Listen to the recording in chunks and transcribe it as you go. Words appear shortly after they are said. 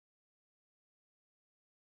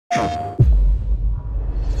Looks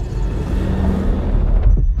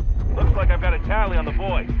like I've got a tally on the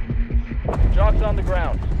boys. Jock's on the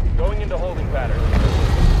ground, going into holding pattern.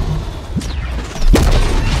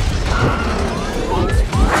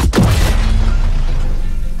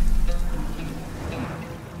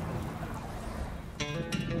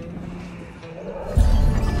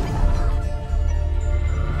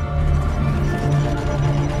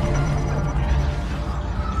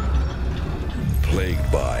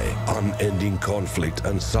 Plagued by unending conflict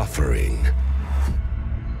and suffering,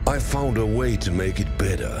 I found a way to make it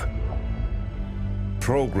better.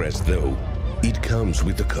 Progress, though, it comes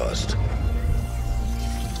with a cost.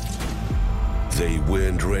 They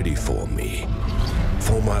weren't ready for me,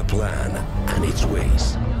 for my plan and its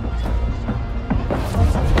ways.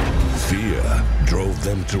 Fear drove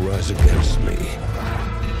them to rise against me.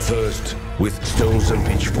 First with stones and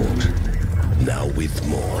pitchforks, now with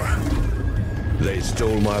more. They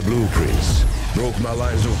stole my blueprints, broke my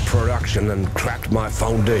lines of production and cracked my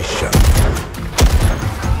foundation.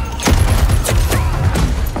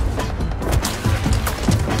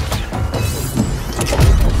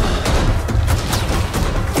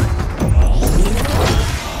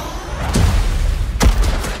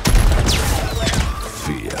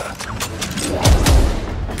 Fear.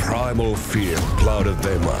 Primal fear clouded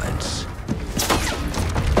their minds.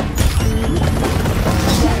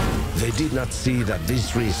 They did not see that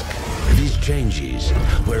this risk, these changes,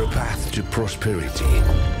 were a path to prosperity.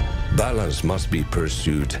 Balance must be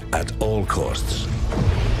pursued at all costs.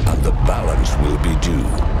 And the balance will be due,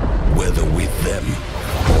 whether with them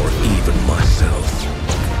or even myself.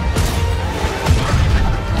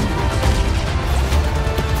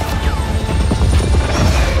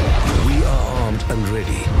 We are armed and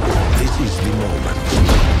ready. This is the moment.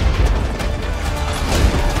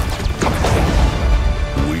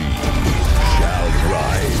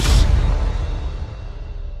 Rise.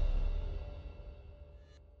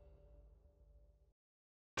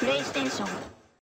 PlayStation